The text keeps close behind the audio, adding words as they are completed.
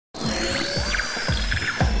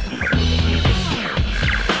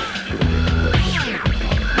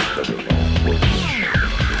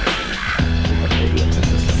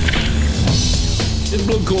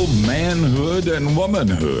manhood and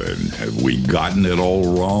womanhood. Have we gotten it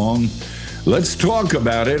all wrong? Let's talk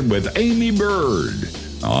about it with Aimee Byrd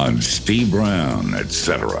on Steve Brown,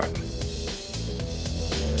 etc.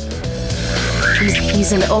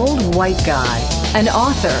 He's an old white guy, an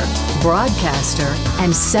author, broadcaster,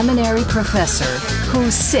 and seminary professor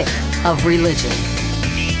who's sick of religion.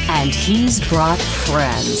 And he's brought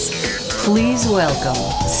friends. Please welcome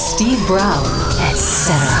Steve Brown,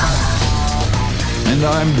 etc. And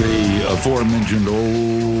I'm the aforementioned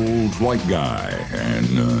old white guy.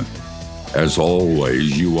 And as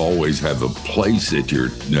always, you always have a place at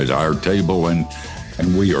our table. And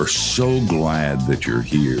we are so glad that you're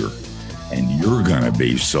here. And you're going to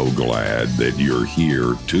be so glad that you're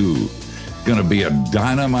here, too. Going to be a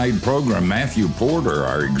dynamite program. Matthew Porter,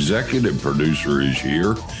 our executive producer, is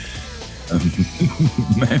here.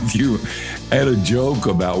 Matthew had a joke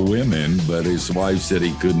about women, but his wife said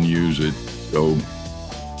he couldn't use it. So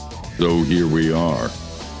here we are.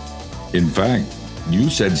 In fact, you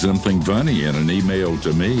said something funny in an email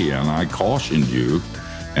to me, and I cautioned you.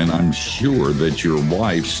 And I'm sure that your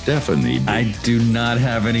wife, Stephanie... I do not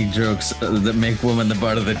have any jokes that make women the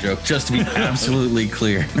butt of the joke, just to be absolutely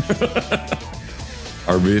clear.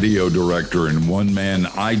 Our video director and one-man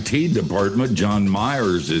IT department, John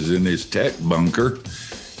Myers, is in his tech bunker.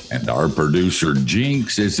 And our producer,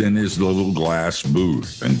 Jinx, is in his little glass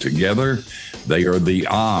booth. And together, they are the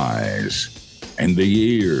eyes and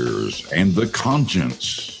the ears and the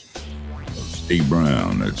conscience of Steve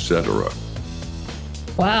Brown, etc.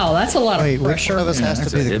 Wow, that's a lot of pressure. Which one of us has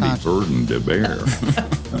to be the heavy burden to bear.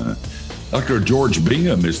 Dr. George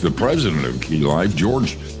Bingham is the president of Key Life.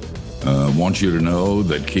 George wants you to know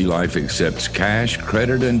that Key Life accepts cash,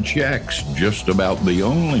 credit, and checks. Just about the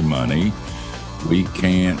only money we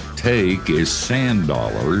can't take is sand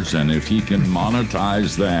dollars, and if you can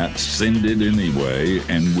monetize that, send it anyway,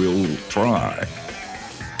 and we'll try.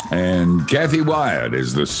 And Kathy Wyatt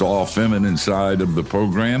is the soft feminine side of the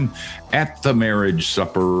program. At the marriage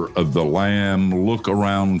supper of the Lamb, look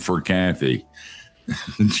around for Kathy.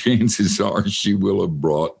 Chances are she will have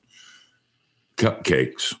brought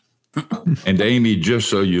cupcakes. And Aimee, just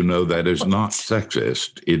so you know, that is not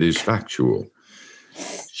sexist. It is factual.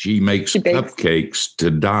 She makes cupcakes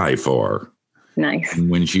to die for. Nice. And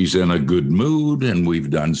when she's in a good mood and we've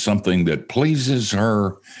done something that pleases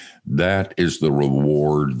her, that is the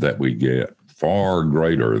reward that we get. Far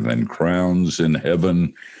greater than crowns in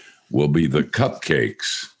heaven will be the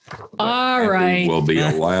cupcakes. All right. Will be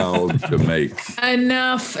allowed to make.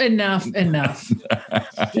 Enough.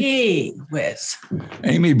 Gee whiz.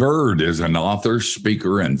 Aimee Byrd is an author,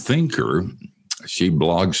 speaker, and thinker. She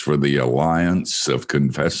blogs for the Alliance of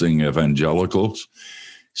Confessing Evangelicals.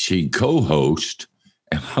 She co-hosts,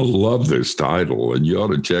 and I love this title, and you ought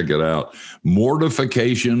to check it out,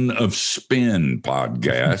 Mortification of Spin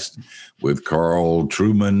podcast with Carl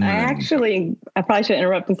Truman. I probably should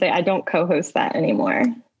interrupt and say I don't co-host that anymore.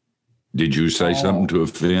 Did you say something to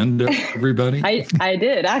offend everybody? I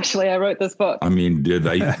did. Actually, I wrote this book. I mean, did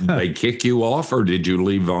they kick you off or did you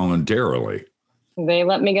leave voluntarily? They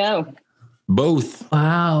let me go. Both.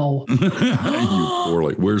 Wow. You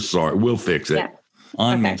poorly. We're sorry. We'll fix it.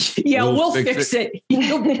 Yeah. We'll fix it.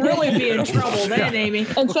 You'll really be in trouble then, Aimee.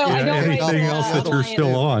 And so I don't write anything else that you're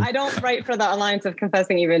still on. I don't write for the Alliance of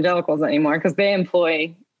Confessing Evangelicals anymore because they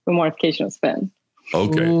employ the mortification of spin.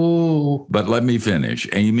 Okay. Ooh. But let me finish.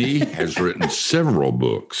 Aimee has written several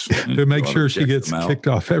books. To make sure she gets kicked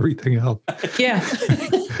off everything else. Yeah.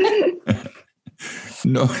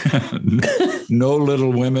 No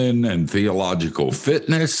Little Women and Theological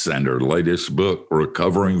Fitness, and her latest book,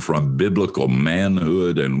 Recovering from Biblical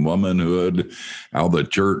Manhood and Womanhood, How the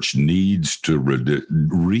Church Needs to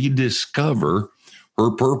Rediscover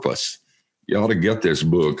Her Purpose. You ought to get this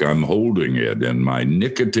book. I'm holding it in my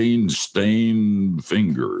nicotine-stained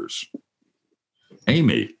fingers.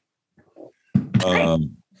 Aimee,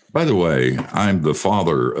 by the way, I'm the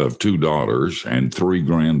father of 2 daughters and 3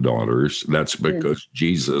 granddaughters. That's because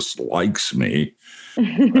Jesus likes me.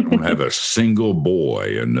 I don't have a single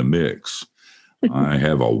boy in the mix. I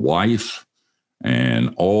have a wife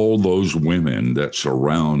and all those women that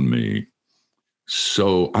surround me.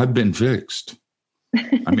 So I've been fixed.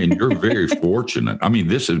 I mean, you're very fortunate. I mean,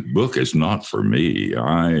 book is not for me.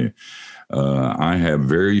 I have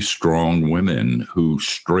very strong women who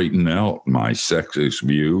straighten out my sexist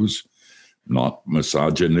views, not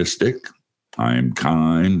misogynistic. I'm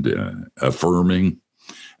kind, affirming,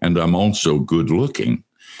 and I'm also good looking.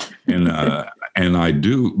 And I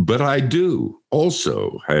do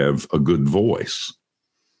also have a good voice.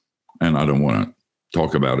 And I don't want to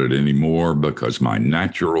talk about it anymore because my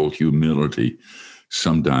natural humility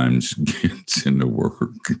sometimes gets into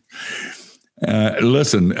work.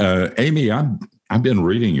 Listen, Aimee, I've been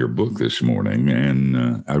reading your book this morning,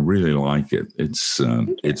 and I really like it.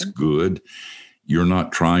 It's good. You're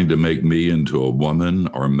not trying to make me into a woman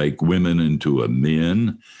or make women into a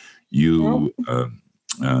men. You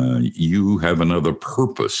have another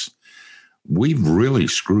purpose. We've really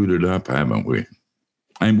screwed it up, haven't we?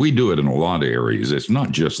 And we do it in a lot of areas. It's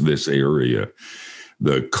not just this area.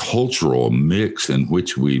 The cultural mix in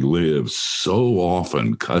which we live so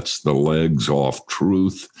often cuts the legs off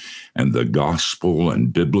truth and the gospel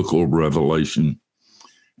and biblical revelation.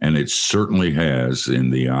 And it certainly has in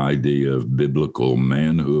the idea of biblical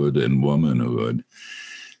manhood and womanhood.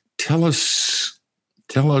 Tell us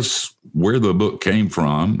where the book came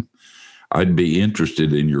from. I'd be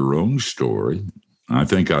interested in your own story. I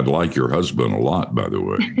think I'd like your husband a lot, by the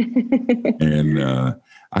way. And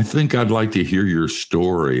I think I'd like to hear your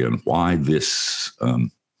story and why this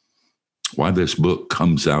book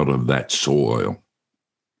comes out of that soil.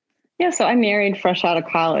 Yeah, so I married fresh out of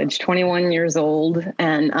college, 21 years old.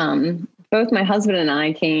 And both my husband and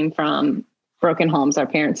I came from broken homes. Our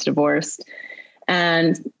parents divorced.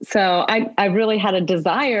 And so I really had a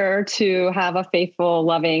desire to have a faithful,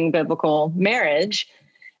 loving, biblical marriage.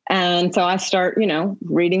 And so I start,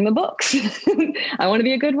 reading the books. I want to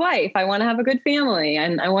be a good wife. I want to have a good family.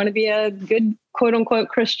 And I want to be a good, quote unquote,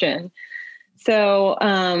 Christian. So,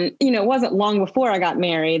 it wasn't long before I got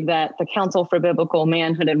married that the Council for Biblical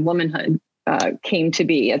Manhood and Womanhood came to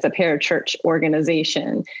be as a parachurch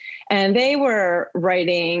organization. And they were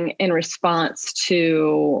writing in response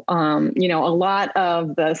to, a lot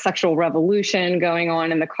of the sexual revolution going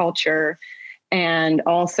on in the culture, and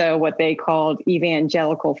also what they called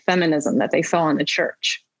evangelical feminism that they saw in the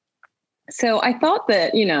church. So I thought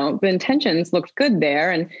that, the intentions looked good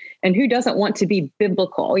there, and who doesn't want to be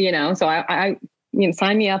biblical, So I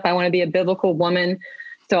sign me up. I want to be a biblical woman.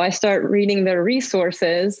 So I start reading their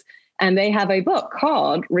resources, and they have a book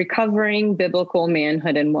called Recovering Biblical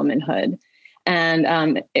Manhood and Womanhood.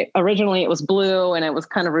 And originally it was blue, and it was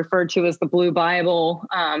kind of referred to as the Blue Bible.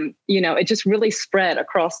 It just really spread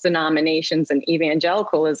across denominations and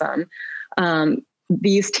evangelicalism,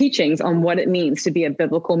 these teachings on what it means to be a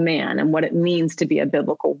biblical man and what it means to be a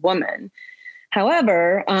biblical woman.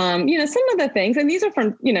 However, some of the things, and these are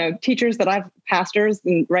from, teachers pastors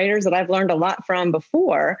and writers that I've learned a lot from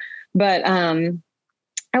before, but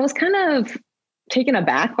I was kind of taken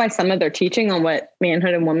aback by some of their teaching on what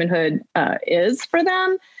manhood and womanhood is for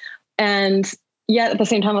them. And yet at the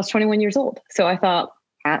same time, I was 21 years old. So I thought,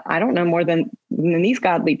 I don't know more than these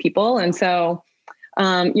godly people. And so,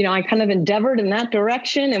 I kind of endeavored in that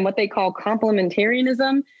direction and what they call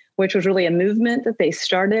complementarianism, which was really a movement that they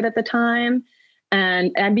started at the time.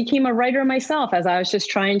 And I became a writer myself as I was just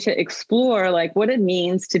trying to explore like what it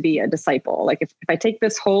means to be a disciple. Like if I take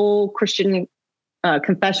this whole Christian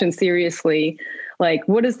confession seriously, like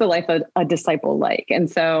what is the life of a disciple like? And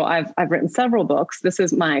so I've written several books. This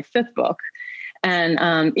is my fifth book.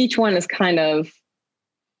 And each one is kind of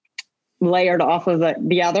layered off of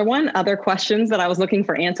the other one, other questions that I was looking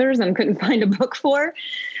for answers and couldn't find a book for.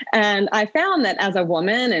 And I found that as a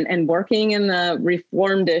woman and working in the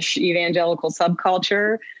reformed-ish evangelical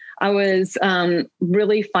subculture, I was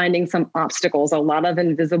really finding some obstacles, a lot of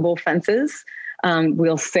invisible fences.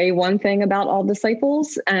 We'll say one thing about all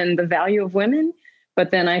disciples and the value of women,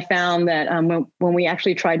 but then I found that when we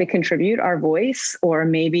actually try to contribute our voice or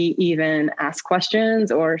maybe even ask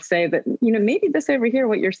questions or say that, maybe this over here,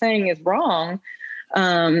 what you're saying is wrong,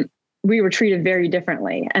 we were treated very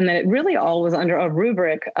differently. And that it really all was under a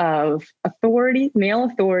rubric of authority, male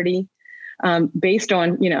authority, based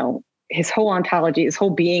on, his whole ontology, his whole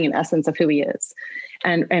being and essence of who he is,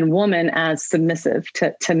 and woman as submissive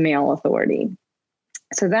to male authority.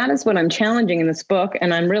 So that is what I'm challenging in this book.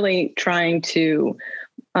 And I'm really trying to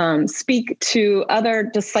speak to other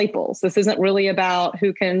disciples. This isn't really about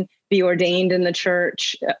who can be ordained in the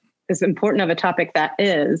church, as important of a topic that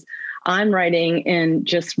is. I'm writing in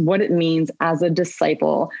just what it means as a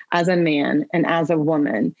disciple, as a man, and as a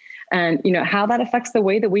woman. And, how that affects the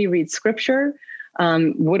way that we read scripture.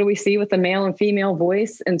 What do we see with the male and female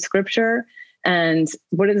voice in scripture? And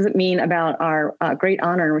what does it mean about our great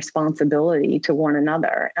honor and responsibility to one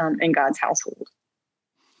another in God's household?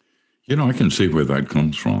 I can see where that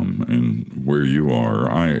comes from and where you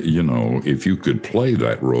are. If you could play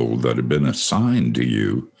that role that had been assigned to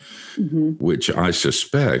you, mm-hmm. which I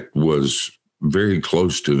suspect was very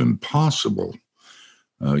close to impossible.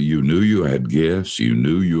 You knew you had gifts. You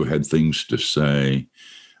knew you had things to say.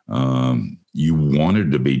 You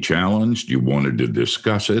wanted to be challenged. You wanted to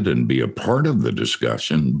discuss it and be a part of the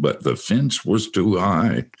discussion, but the fence was too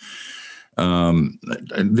high.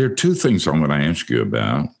 There are two things I'm going to ask you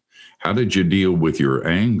about. How did you deal with your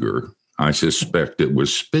anger? I suspect it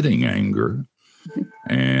was spitting anger.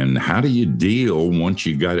 And how do you deal, once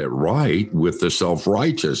you got it right, with the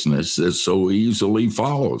self-righteousness that so easily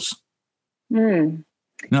follows?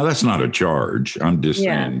 Now, that's not a charge. I'm just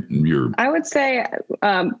saying I would say,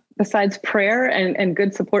 besides prayer and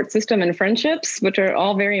good support system and friendships, which are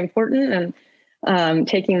all very important, and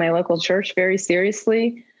taking my local church very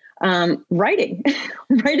seriously, writing.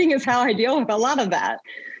 Writing is how I deal with a lot of that.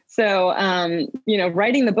 So,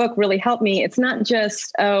 writing the book really helped me. It's not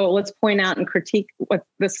just, let's point out and critique what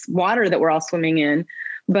this water that we're all swimming in,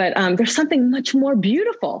 but there's something much more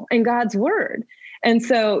beautiful in God's word. And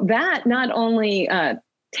so that not only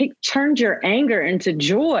turns your anger into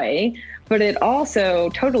joy, but it also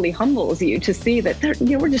totally humbles you to see that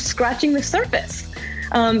we're just scratching the surface.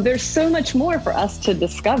 There's so much more for us to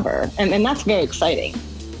discover, and that's very exciting.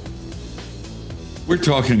 We're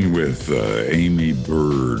talking with Aimee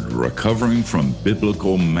Byrd, recovering from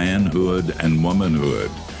biblical manhood and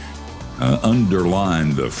womanhood.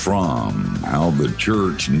 Underline the from, how the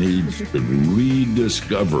church needs to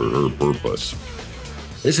rediscover her purpose.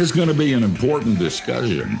 This is going to be an important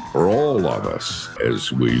discussion for all of us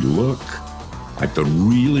as we look at the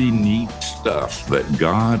really neat stuff that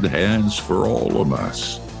God has for all of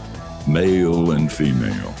us, male and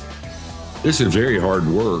female. This is very hard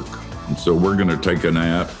work. And so we're going to take a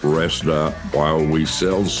nap, rest up while we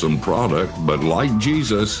sell some product. But like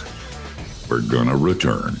Jesus, we're going to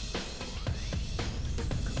return.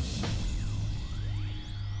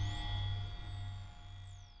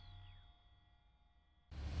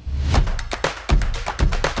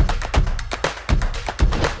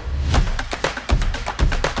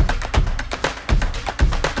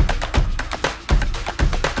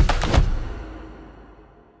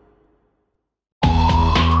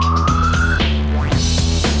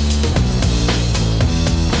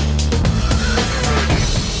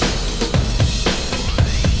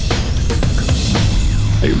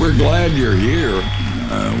 We're glad you're here.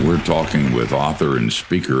 We're talking with author and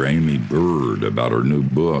speaker Aimee Byrd about her new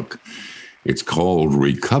book. It's called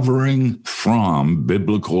Recovering from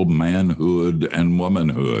Biblical Manhood and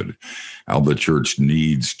Womanhood, how the church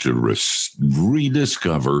needs to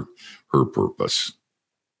rediscover her purpose.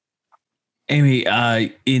 Aimee,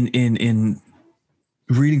 in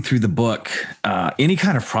reading through the book, any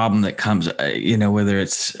kind of problem that comes, whether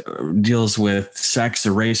it's deals with sex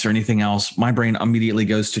or race or anything else, my brain immediately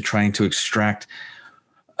goes to trying to extract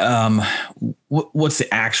what's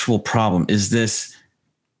the actual problem. Is this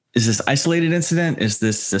isolated incident? Is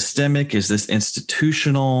this systemic? Is this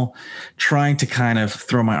institutional? Trying to kind of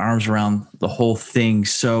throw my arms around the whole thing.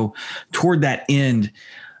 So toward that end,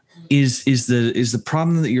 is the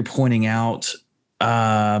problem that you're pointing out,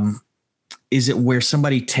 is it where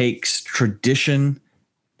somebody takes tradition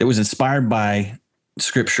that was inspired by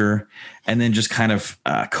Scripture and then just kind of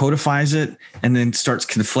codifies it and then starts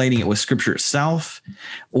conflating it with Scripture itself?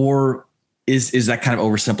 Or is that kind of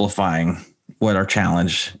oversimplifying what our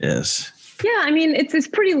challenge is? Yeah, I mean, it's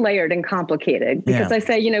pretty layered and complicated because I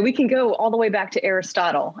say, we can go all the way back to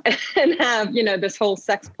Aristotle and have, this whole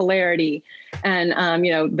sex polarity and,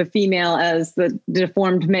 the female as the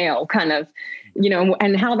deformed male kind of,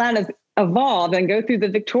 and how that has evolved, and go through the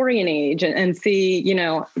Victorian age and see,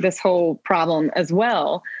 this whole problem as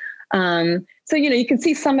well. So, you can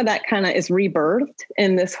see some of that kind of is rebirthed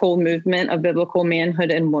in this whole movement of biblical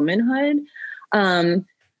manhood and womanhood.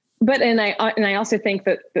 But I also think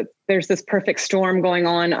that there's this perfect storm going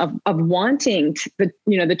on of wanting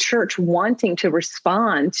the church wanting to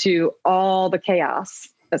respond to all the chaos,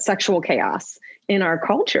 the sexual chaos in our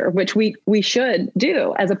culture, which we should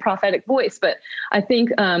do as a prophetic voice. But I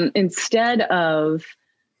think instead of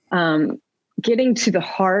getting to the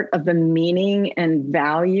heart of the meaning and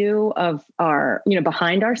value of our,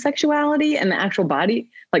 behind our sexuality and the actual body,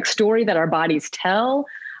 like story that our bodies tell,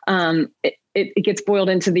 it gets boiled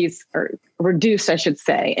into these, or reduced, I should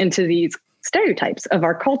say, into these stereotypes of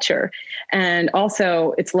our culture. And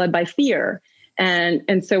also it's led by fear.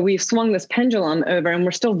 And so we've swung this pendulum over and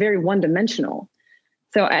we're still very one-dimensional.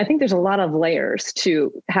 So I think there's a lot of layers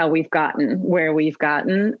to how we've gotten where we've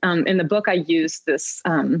gotten. In the book, I use this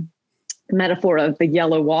metaphor of the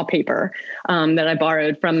yellow wallpaper that I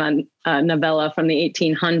borrowed from a novella from the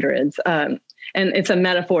 1800s. And it's a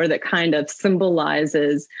metaphor that kind of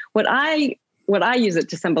symbolizes what I use it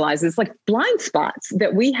to symbolize is like blind spots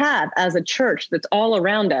that we have as a church that's all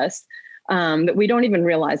around us. that we don't even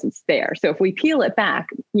realize it's there. So if we peel it back,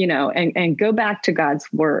 and go back to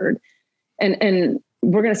God's word, and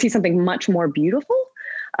we're going to see something much more beautiful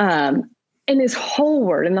in his whole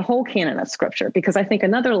word, in the whole canon of scripture. Because I think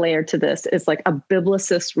another layer to this is like a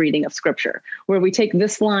biblicist reading of scripture, where we take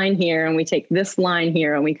this line here and we take this line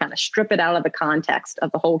here and we kind of strip it out of the context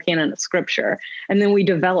of the whole canon of scripture. And then we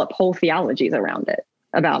develop whole theologies around it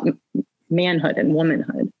about manhood and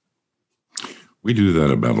womanhood. We do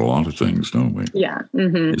that about a lot of things, don't we? Yeah.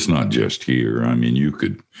 Mm-hmm. It's not just here. I mean,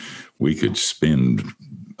 we could spend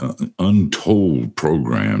untold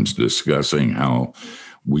programs discussing how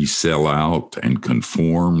we sell out and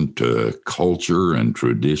conform to culture and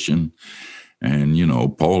tradition. And,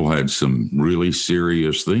 Paul had some really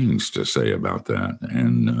serious things to say about that.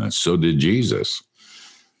 And so did Jesus.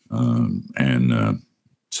 So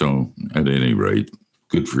at any rate,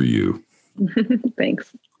 good for you.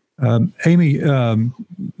 Thanks. Aimee,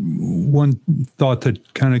 one thought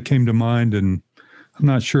that kind of came to mind, and I'm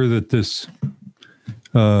not sure that this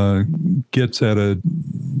gets at a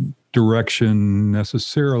direction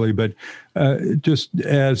necessarily, but just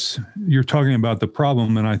as you're talking about the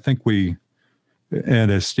problem, and I think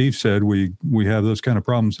and as Steve said, we have those kind of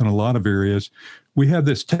problems in a lot of areas. We have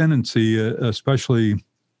this tendency, especially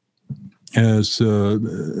as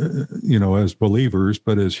as believers,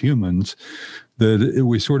 but as humans, that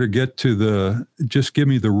we sort of get to just give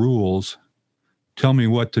me the rules, tell me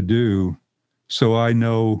what to do, so I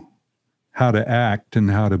know how to act and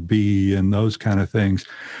how to be and those kind of things.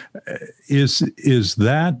 Is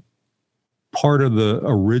that part of the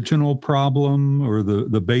original problem or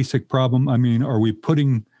the basic problem? I mean, are we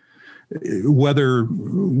putting, whether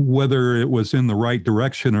it was in the right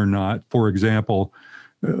direction or not, for example,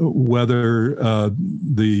 whether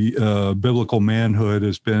the biblical manhood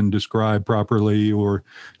has been described properly, or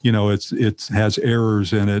it has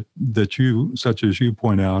errors in it such as you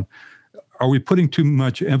point out. Are we putting too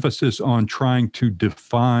much emphasis on trying to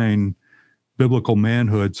define biblical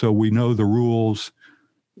manhood so we know the rules,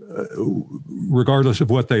 regardless of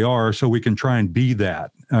what they are, so we can try and be that?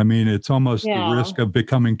 I mean, it's almost the risk of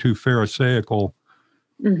becoming too pharisaical,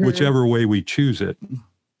 whichever way we choose it.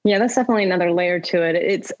 Yeah, that's definitely another layer to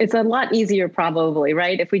it. It's a lot easier probably,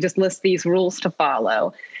 right? If we just list these rules to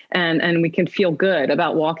follow and we can feel good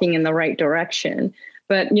about walking in the right direction.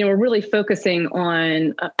 But, we're really focusing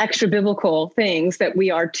on extra biblical things that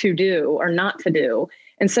we are to do or not to do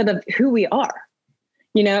instead of who we are,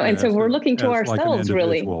 and so we're looking to ourselves like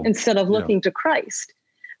really instead of looking to Christ.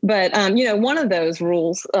 But, one of those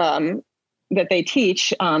rules that they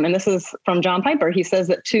teach, and this is from John Piper, he says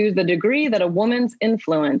that to the degree that a woman's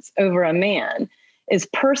influence over a man is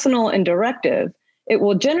personal and directive, it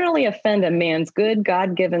will generally offend a man's good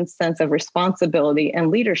God-given sense of responsibility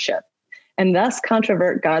and leadership, and thus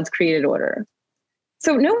controvert God's created order.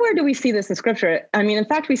 So nowhere do we see this in scripture. I mean, in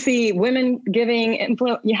fact, we see women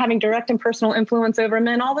having direct and personal influence over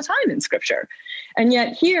men all the time in scripture. And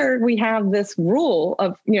yet here we have this rule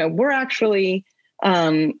of, we're actually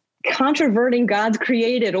controverting God's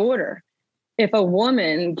created order if a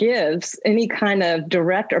woman gives any kind of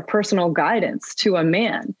direct or personal guidance to a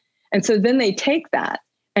man. And so then they take that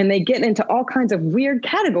and they get into all kinds of weird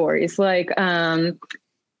categories like,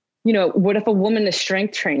 what if a woman is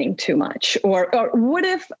strength training too much? Or what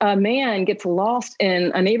if a man gets lost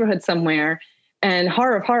in a neighborhood somewhere and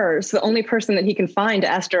horror of horrors, the only person that he can find to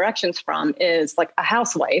ask directions from is like a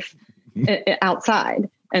housewife outside.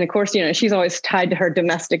 And of course, she's always tied to her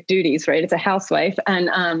domestic duties, right? It's a housewife. And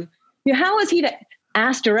how is he to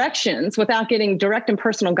ask directions without getting direct and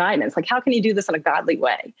personal guidance? Like, how can he do this in a godly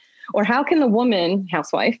way? Or how can the woman,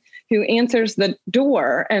 housewife, who answers the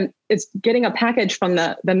door and is getting a package from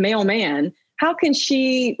the mailman, how can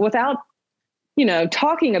she, without,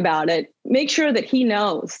 talking about it, make sure that he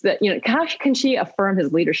knows that, how can she affirm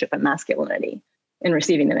his leadership and masculinity in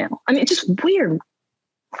receiving the mail? I mean, it's just weird,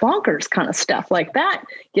 bonkers kind of stuff like that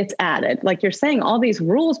gets added. Like you're saying, all these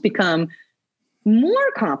rules become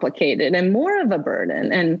more complicated and more of a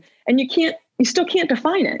burden, and you still can't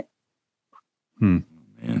define it. Man.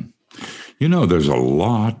 There's a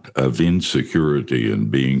lot of insecurity in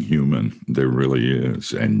being human. There really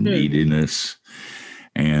is, and neediness.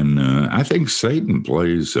 And I think Satan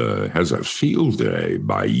has a field day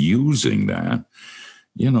by using that.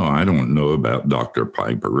 I don't know about Dr.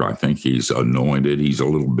 Piper. I think he's anointed. He's a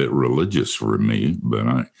little bit religious for me,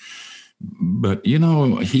 but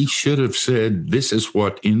he should have said, this is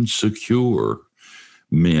what insecure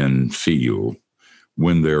men feel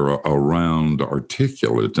when they're around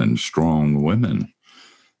articulate and strong women.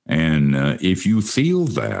 And if you feel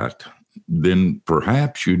that, then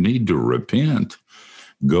perhaps you need to repent,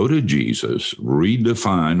 go to Jesus,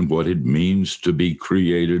 redefine what it means to be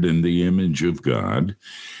created in the image of God,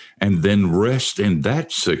 and then rest in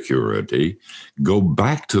that security, go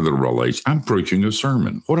back to the relation. I'm preaching a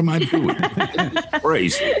sermon. What am I doing?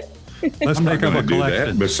 Crazy. Let's make up a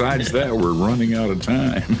collection. Besides that, we're running out of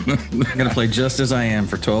time. I'm going to play Just As I Am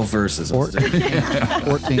for 12 verses. 14.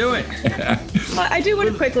 Do it. Well, I do want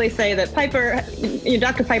to quickly say that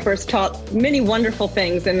Dr. Piper has taught many wonderful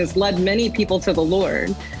things and has led many people to the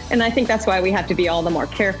Lord. And I think that's why we have to be all the more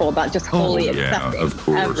careful about just wholly accepting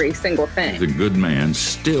every single thing. He's a good man,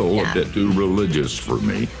 still a bit too religious for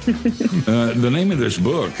me. The name of this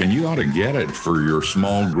book, and you ought to get it for your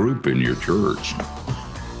small group in your church.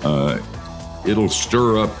 It'll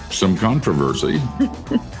stir up some controversy,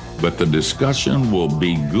 but the discussion will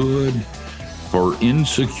be good for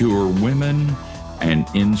insecure women and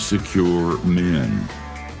insecure men,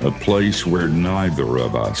 a place where neither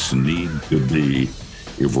of us need to be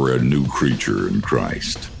if we're a new creature in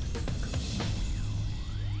Christ.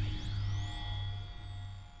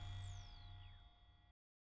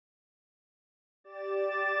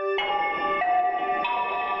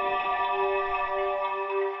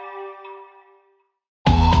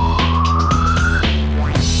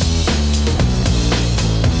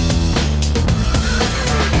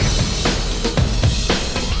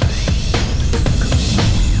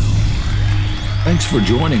 Thanks for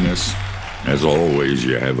joining us. As always,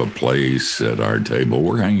 you have a place at our table.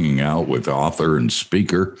 We're hanging out with author and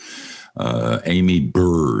speaker Aimee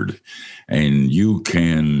Byrd. And you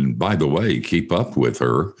can, by the way, keep up with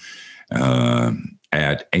her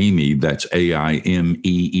at Aimee, that's AIMEEBYRD,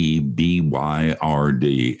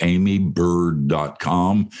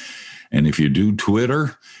 AimeeByrd.com. And if you do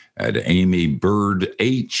Twitter, at Aimee Byrd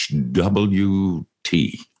HWT.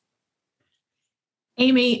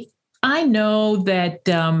 Aimee, I know that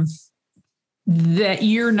that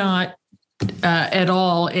you're not at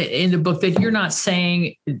all in the book, that you're not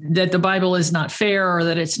saying that the Bible is not fair or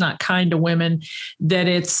that it's not kind to women, that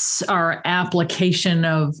it's our application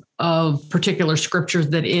of particular scriptures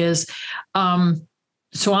that is.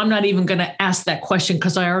 So I'm not even going to ask that question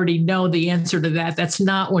because I already know the answer to that. That's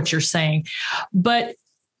not what you're saying. But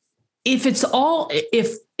if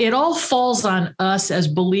it all falls on us as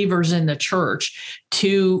believers in the church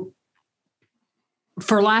to,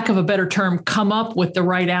 for lack of a better term, come up with the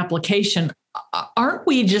right application, aren't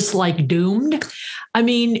we just like doomed? I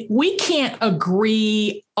mean, we can't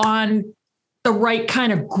agree on the right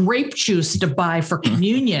kind of grape juice to buy for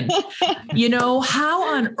communion.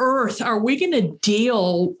 How on earth are we going to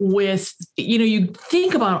deal with, you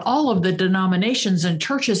think about all of the denominations and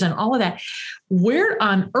churches and all of that. Where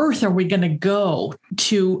on earth are we going to go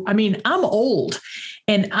to? I mean, I'm old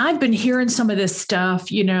and I've been hearing some of this stuff,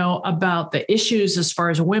 about the issues as far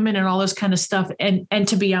as women and all this kind of stuff. And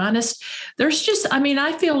to be honest, there's just,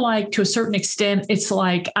 I feel like to a certain extent, it's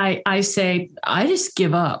like I say, I just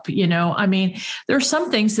give up, there's some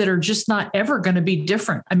things that are just not ever going to be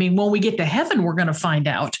different. When we get to heaven, we're going to find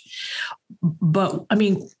out. But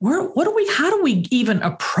how do we even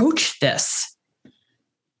approach this?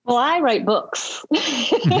 Well, I write books.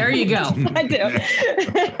 There you go. I do.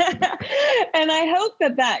 And I hope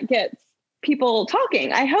that gets people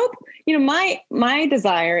talking. I hope, my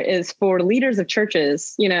desire is for leaders of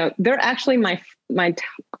churches, they're actually my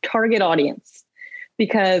target audience,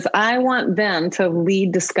 because I want them to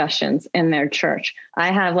lead discussions in their church.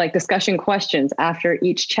 I have discussion questions after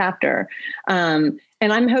each chapter. And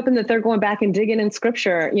I'm hoping that they're going back and digging in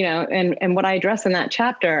scripture, and what I address in that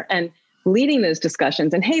chapter and leading those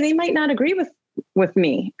discussions. And hey, they might not agree with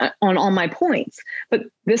me on all my points, but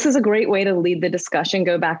this is a great way to lead the discussion,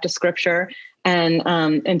 go back to scripture and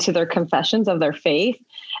to their confessions of their faith,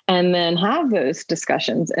 and then have those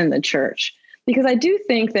discussions in the church. Because I do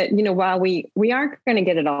think that, while we aren't going to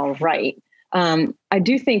get it all right, I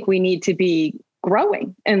do think we need to be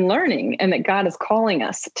growing and learning, and that God is calling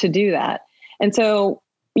us to do that. And so,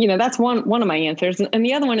 that's one of my answers. And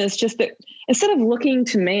the other one is just that instead of looking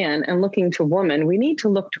to man and looking to woman, we need to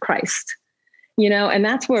look to Christ, and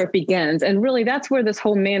that's where it begins. And really, that's where this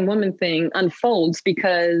whole man-woman thing unfolds,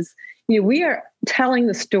 because, we are telling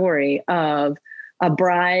the story of a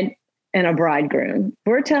bride and a bridegroom.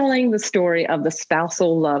 We're telling the story of the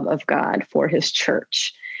spousal love of God for his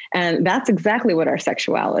church. And that's exactly what our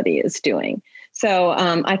sexuality is doing. So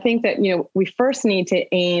I think that, we first need to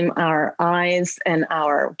aim our eyes and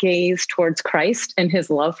our gaze towards Christ and his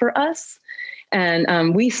love for us.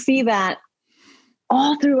 And we see that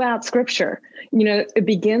all throughout scripture. It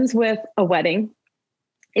begins with a wedding.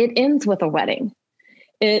 It ends with a wedding.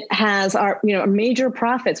 It has our, major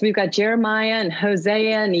prophets. We've got Jeremiah and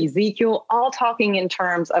Hosea and Ezekiel all talking in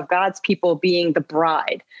terms of God's people being the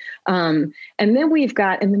bride. And then we've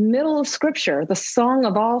got in the middle of scripture, the song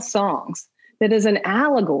of all songs that is an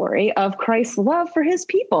allegory of Christ's love for his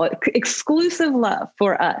people, exclusive love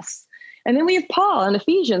for us. And then we have Paul in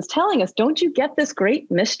Ephesians telling us, don't you get this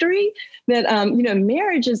great mystery that,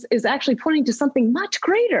 marriage is actually pointing to something much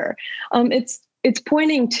greater. It's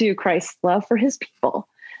pointing to Christ's love for his people.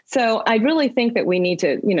 So I really think that we need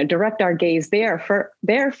to, direct our gaze there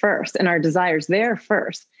first and our desires there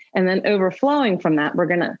first. And then overflowing from that,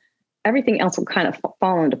 everything else will kind of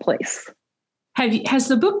fall into place. Has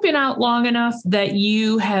the book been out long enough that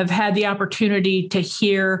you have had the opportunity to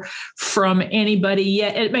hear from anybody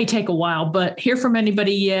yet? It may take a while, but hear from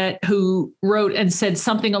anybody yet who wrote and said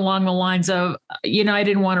something along the lines of, I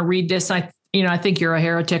didn't want to read this. I think you're a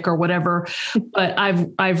heretic or whatever, but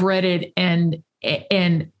I've read it and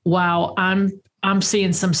wow, I'm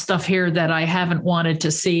seeing some stuff here that I haven't wanted to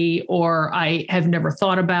see or I have never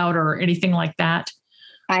thought about or anything like that.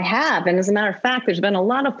 I have. And as a matter of fact, there's been a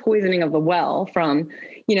lot of poisoning of the well from,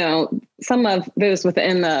 some of those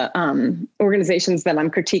within the organizations that I'm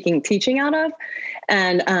critiquing teaching out of.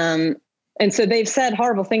 And so they've said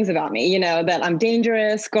horrible things about me, that I'm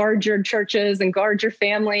dangerous, guard your churches and guard your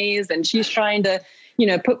families. And she's trying to,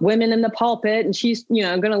 put women in the pulpit and she's,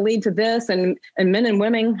 going to lead to this and men and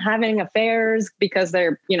women having affairs because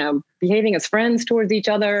they're, behaving as friends towards each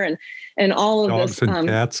other and all of dogs this. Dogs and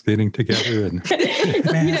cats getting together and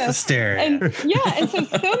hysteria. And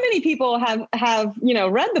so many people have,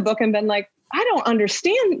 read the book and been like, I don't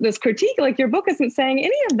understand this critique. Like your book isn't saying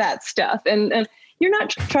any of that stuff. And you're not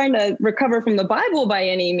trying to recover from the Bible by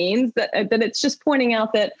any means, that it's just pointing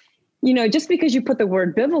out that, just because you put the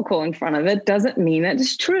word biblical in front of it doesn't mean that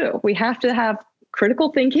it's true. We have to have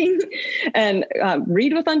critical thinking and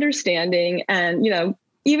read with understanding. And,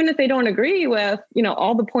 even if they don't agree with,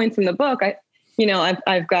 all the points in the book,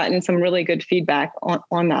 I've gotten some really good feedback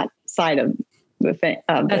on that side of the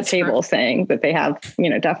table right. Saying that they have,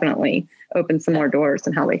 definitely opened some more doors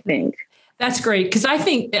in how they think. That's great. Because I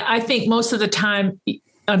think most of the time,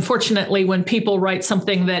 unfortunately, when people write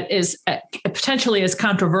something that is potentially as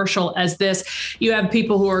controversial as this, you have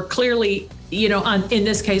people who are clearly, in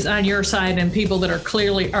this case, on your side and people that are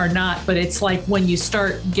clearly are not. But it's like when you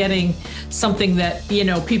start getting something that,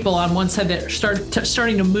 people on one side that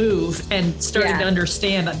starting to move and starting to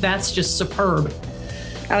understand that's just superb.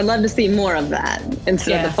 I would love to see more of that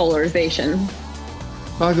instead of the polarization.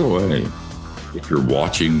 By the way, if you're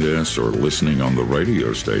watching this or listening on the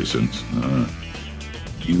radio stations,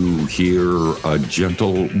 you hear a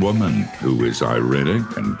gentle woman who is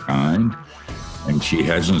ironic and kind, and she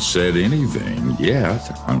hasn't said anything yet.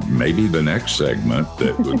 Maybe the next segment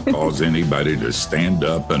that would cause anybody to stand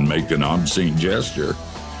up and make an obscene gesture.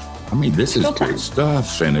 I mean, this is good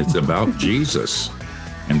stuff, and it's about Jesus,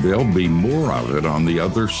 and there'll be more of it on the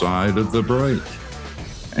other side of the break.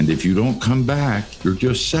 And if you don't come back, you're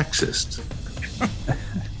just sexist.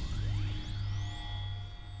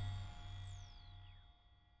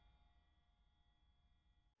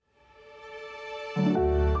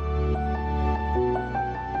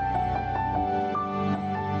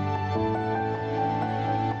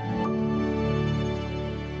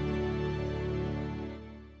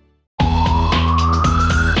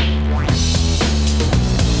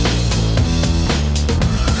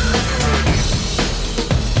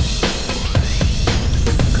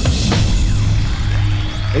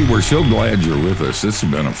 We're so glad you're with us. This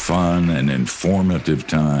has been a fun and informative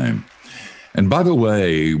time. And by the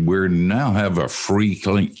way, we now have a free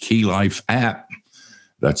Key Life app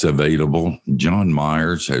that's available. John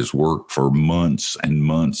Myers has worked for months and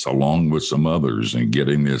months along with some others in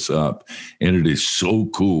getting this up. And it is so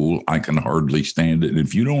cool, I can hardly stand it. And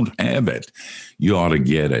if you don't have it, you ought to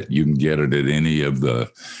get it. You can get it at any of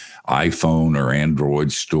the iPhone or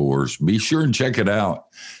Android stores. Be sure and check it out.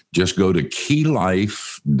 Just go to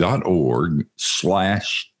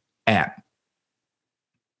keylife.org/app.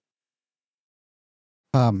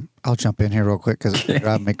 I'll jump in here real quick because it's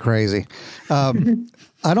driving me crazy. I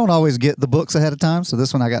don't always get the books ahead of time, so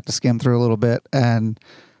this one I got to skim through a little bit. And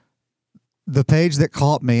the page that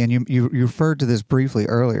caught me, and you referred to this briefly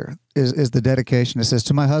earlier, is the dedication. It says,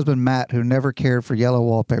 "To my husband, Matt, who never cared for yellow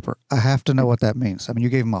wallpaper." I have to know what that means. I mean, you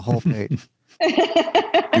gave him a whole page.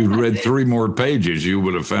 You read 3 more pages, you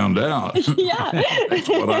would have found out. Yeah. That's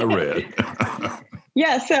what I read.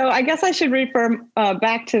 Yeah, so I guess I should refer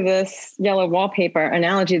back to this yellow wallpaper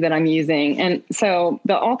analogy that I'm using. And so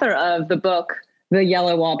the author of the book, The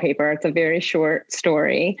Yellow Wallpaper, it's a very short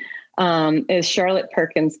story, is Charlotte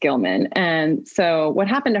Perkins Gilman. And so what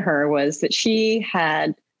happened to her was that she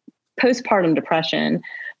had postpartum depression,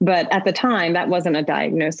 but at the time that wasn't a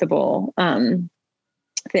diagnosable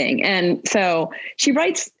thing. And so she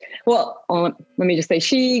writes, let me just say,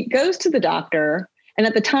 she goes to the doctor. And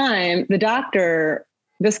at the time, the doctor,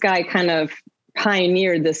 this guy kind of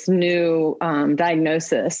pioneered this new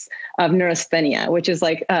diagnosis of neurasthenia, which is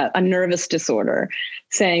like a nervous disorder,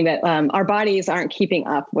 saying that our bodies aren't keeping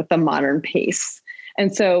up with the modern pace.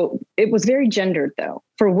 And so it was very gendered, though.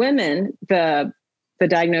 For women, the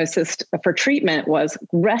diagnosis for treatment was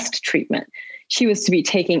rest treatment. She was to be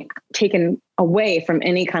taken away from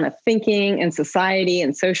any kind of thinking and society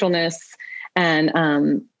and socialness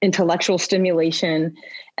and intellectual stimulation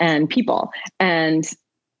and people. And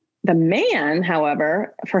the man,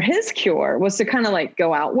 however, for his cure was to kind of like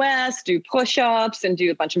go out west, do push-ups and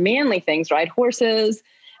do a bunch of manly things, ride horses.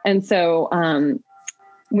 And so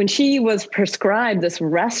when she was prescribed this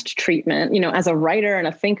rest treatment, as a writer and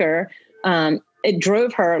a thinker, it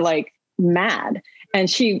drove her like mad. And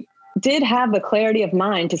she did have the clarity of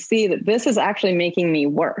mind to see that this is actually making me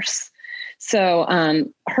worse. So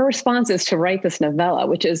her response is to write this novella,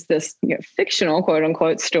 which is this fictional, quote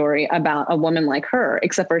unquote, story about a woman like her,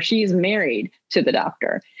 except for she's married to the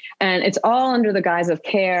doctor. And it's all under the guise of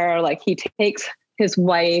care. Like he takes his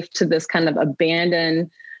wife to this kind of abandoned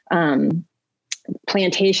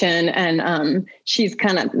plantation, and she's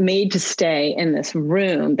kind of made to stay in this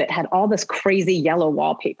room that had all this crazy yellow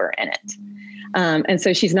wallpaper in it. And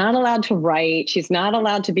so she's not allowed to write. She's not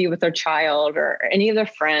allowed to be with her child or any of their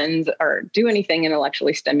friends or do anything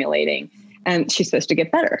intellectually stimulating. And she's supposed to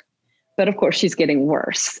get better. But of course, she's getting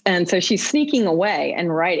worse. And so she's sneaking away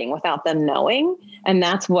and writing without them knowing. And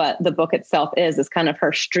that's what the book itself is kind of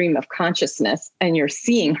her stream of consciousness. And you're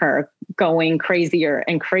seeing her going crazier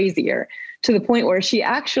and crazier to the point where she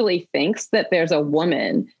actually thinks that there's a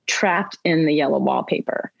woman trapped in the yellow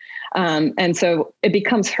wallpaper. And so it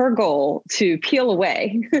becomes her goal to peel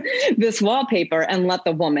away this wallpaper and let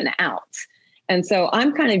the woman out. And so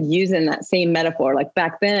I'm kind of using that same metaphor. Like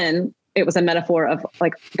back then, it was a metaphor of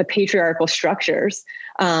like the patriarchal structures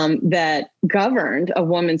that governed a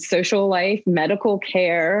woman's social life, medical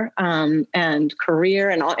care, and career,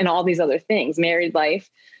 and all these other things, married life.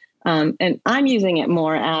 And I'm using it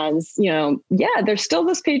more as, there's still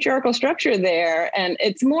this patriarchal structure there. And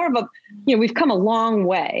it's more of we've come a long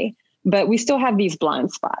way, but we still have these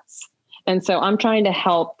blind spots. And so I'm trying to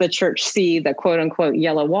help the church see the quote unquote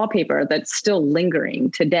yellow wallpaper that's still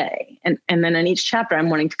lingering today. And then in each chapter, I'm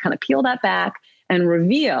wanting to kind of peel that back and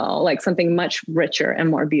reveal like something much richer and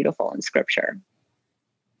more beautiful in scripture.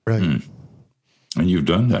 Right. And you've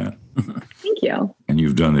done that. Thank you. And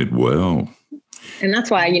you've done it well. And that's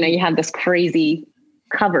why, you have this crazy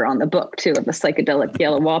cover on the book too, of the psychedelic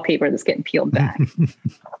yellow wallpaper that's getting peeled back.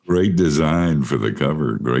 Great design for the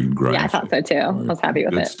cover. Great graphic. Yeah, I thought so too. I was happy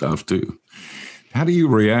with Good it. stuff too. How do you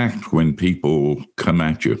react when people come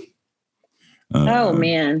at you? Oh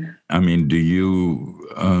man. I mean, do you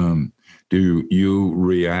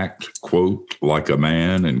react, quote, like a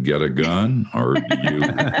man and get a gun, or do you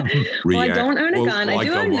react? Well, I don't own a quote, gun. I like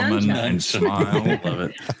do a own woman nunchucks. and smile? Love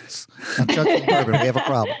it. Chuck and Bourbon, we have a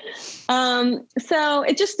problem. So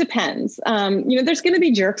it just depends. There's going to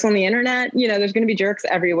be jerks on the internet. There's going to be jerks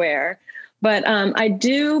everywhere. But I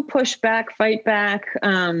do push back, fight back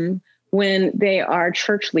when they are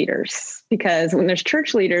church leaders, because when there's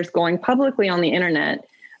church leaders going publicly on the internet,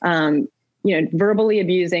 verbally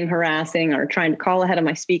abusing, harassing, or trying to call ahead of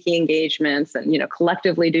my speaking engagements and,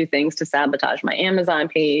 collectively do things to sabotage my Amazon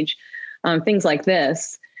page, things like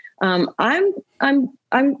this. I'm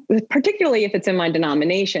particularly if it's in my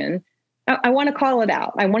denomination, I want to call it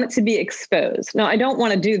out. I want it to be exposed. No, I don't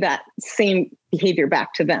want to do that same behavior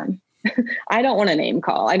back to them. I don't want to name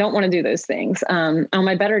call. I don't want to do those things. On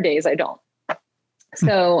my better days, I don't.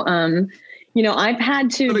 So, I've had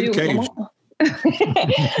to do.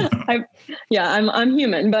 I'm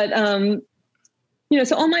human, but so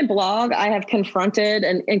on my blog, I have confronted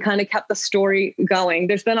and kind of kept the story going.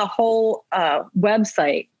 There's been a whole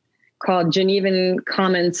website called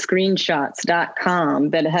GenevanCommonScreenshots.com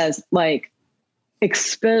that has like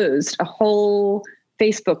exposed a whole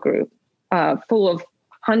Facebook group full of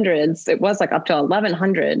hundreds. It was like up to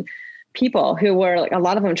 1,100 people who were like a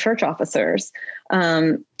lot of them church officers,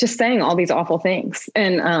 just saying all these awful things.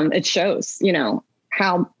 And it shows,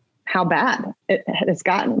 how bad it has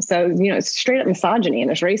gotten. So, it's straight up misogyny and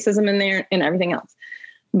there's racism in there and everything else.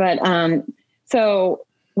 But so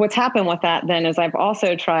what's happened with that then is I've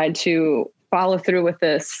also tried to follow through with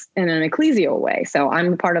this in an ecclesial way. So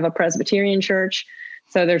I'm part of a Presbyterian church.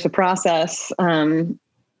 So there's a process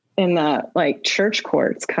like church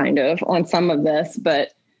courts kind of on some of this,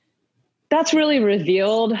 but that's really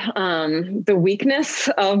revealed the weakness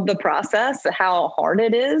of the process, how hard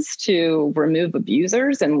it is to remove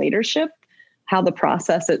abusers and leadership, how the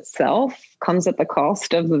process itself comes at the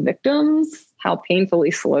cost of the victims, how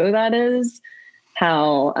painfully slow that is,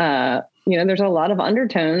 how, there's a lot of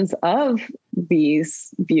undertones of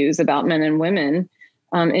these views about men and women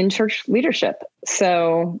in church leadership.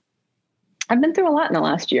 So I've been through a lot in the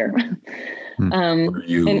last year. Were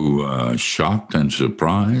you shocked and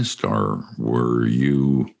surprised, or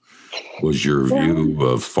was your view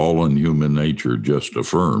of fallen human nature just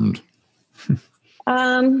affirmed?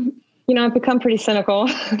 I've become pretty cynical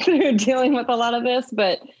through dealing with a lot of this,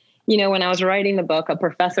 but when I was writing the book, a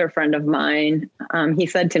professor friend of mine, he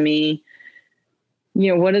said to me,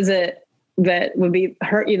 what is it that would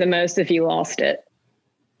hurt you the most if you lost it?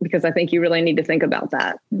 Because I think you really need to think about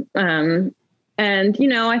that. And,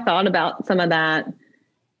 I thought about some of that,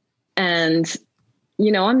 and,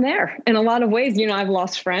 I'm there in a lot of ways. I've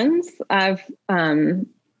lost friends. I've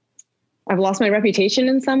lost my reputation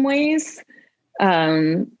in some ways.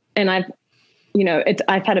 And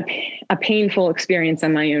I've had a painful experience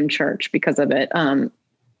in my own church because of it.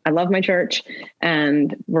 I love my church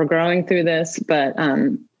and we're growing through this, but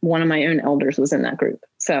one of my own elders was in that group.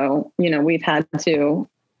 So,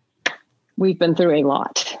 we've been through a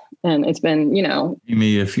lot, and it's been,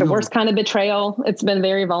 the worst kind of betrayal. It's been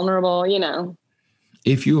very vulnerable,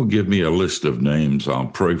 If you'll give me a list of names, I'll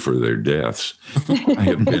pray for their deaths. I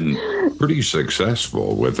have been pretty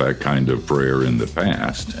successful with that kind of prayer in the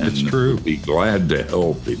past. And it's true. Be glad to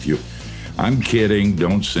help if you... I'm kidding.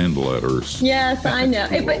 Don't send letters. Yes, I know.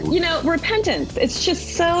 But, repentance. It's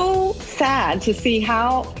just so sad to see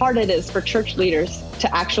how hard it is for church leaders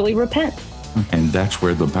to actually repent. And that's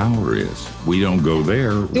where the power is. We don't go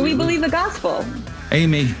there. Do we believe the gospel?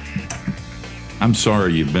 Aimee, I'm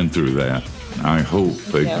sorry you've been through that. I hope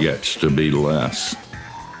it gets to be less.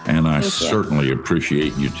 And I certainly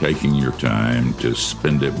appreciate you taking your time to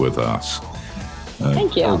spend it with us.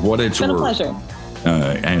 Thank you. For what it's been worth. A pleasure.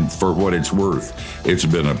 And for what it's worth, it's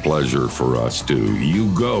been a pleasure for us too.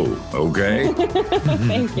 You go, okay?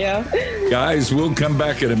 Thank you. Guys, we'll come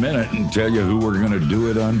back in a minute and tell you who we're going to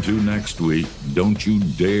do it unto next week. Don't you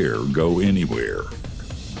dare go anywhere.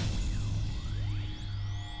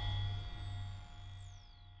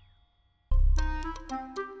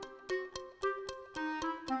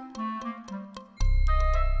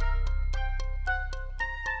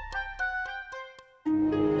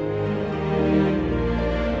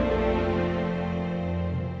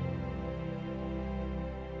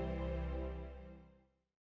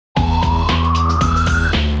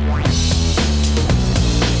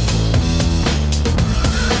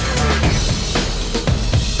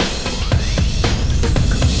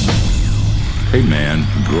 Hey, man,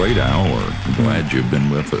 great hour. Glad you've been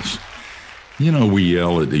with us. We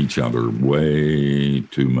yell at each other way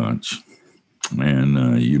too much.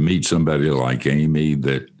 And you meet somebody like Aimee,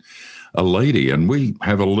 a lady, and we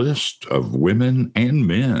have a list of women and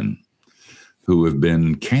men who have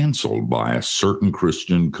been canceled by a certain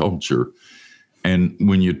Christian culture. And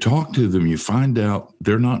when you talk to them, you find out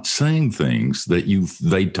they're not saying things that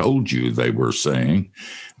they told you they were saying.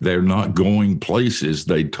 They're not going places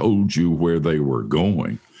they told you where they were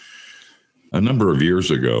going. A number of years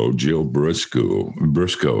ago, Jill Briscoe,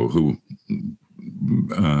 who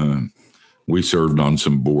we served on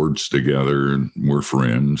some boards together and we're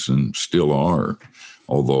friends and still are,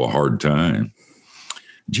 although a hard time.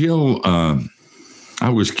 Jill, I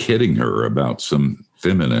was kidding her about some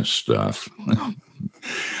feminist stuff.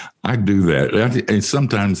 I do that. And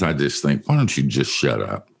sometimes I just think, why don't you just shut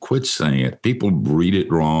up? Quit saying it. People read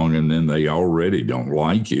it wrong, and then they already don't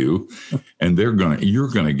like you, and you're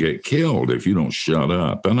going to get killed if you don't shut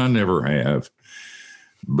up. And I never have.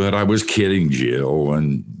 But I was kidding Jill,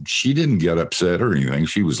 and she didn't get upset or anything.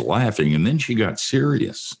 She was laughing, and then she got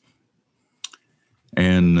serious.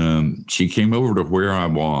 And she came over to where I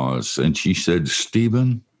was, and she said,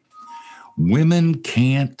 Stephen, women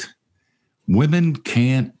can't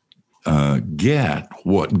get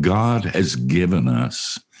what God has given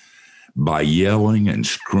us by yelling and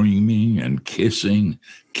screaming and kissing,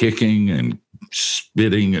 kicking and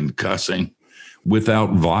spitting and cussing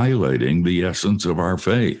without violating the essence of our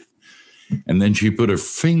faith. And then she put her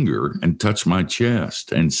finger and touched my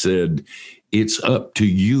chest and said, it's up to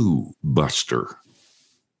you, Buster.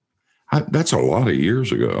 That's a lot of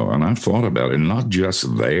years ago, and I've thought about it, not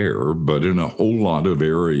just there, but in a whole lot of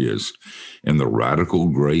areas, in the radical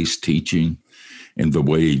grace teaching, in the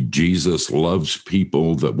way Jesus loves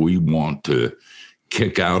people that we want to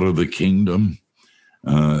kick out of the kingdom.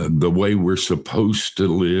 the way we're supposed to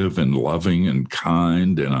live in loving and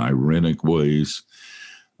kind and ironic ways.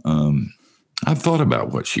 I've thought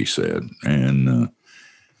about what she said, and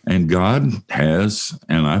God has,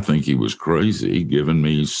 and I think he was crazy, given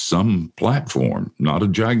me some platform, not a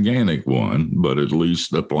gigantic one, but at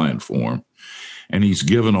least a platform. And he's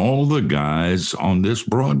given all the guys on this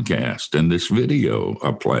broadcast and this video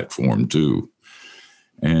a platform too.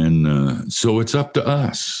 And so it's up to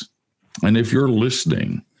us. And if you're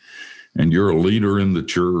listening and you're a leader in the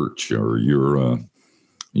church, or you're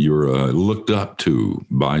looked up to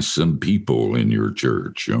by some people in your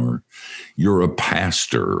church, or you're a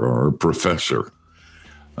pastor or a professor,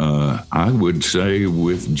 I would say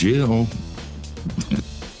with Jill,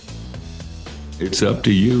 it's up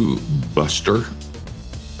to you, Buster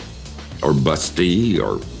or Busty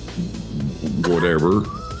or whatever.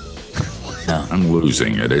 I'm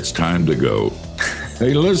losing it. It's time to go.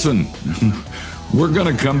 Hey, listen, we're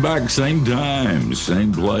going to come back same time,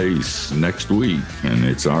 same place next week. And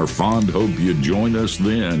it's our fond hope you join us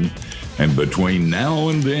then. And between now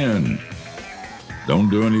and then, don't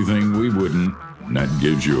do anything we wouldn't. And that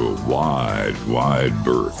gives you a wide, wide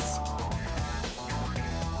berth.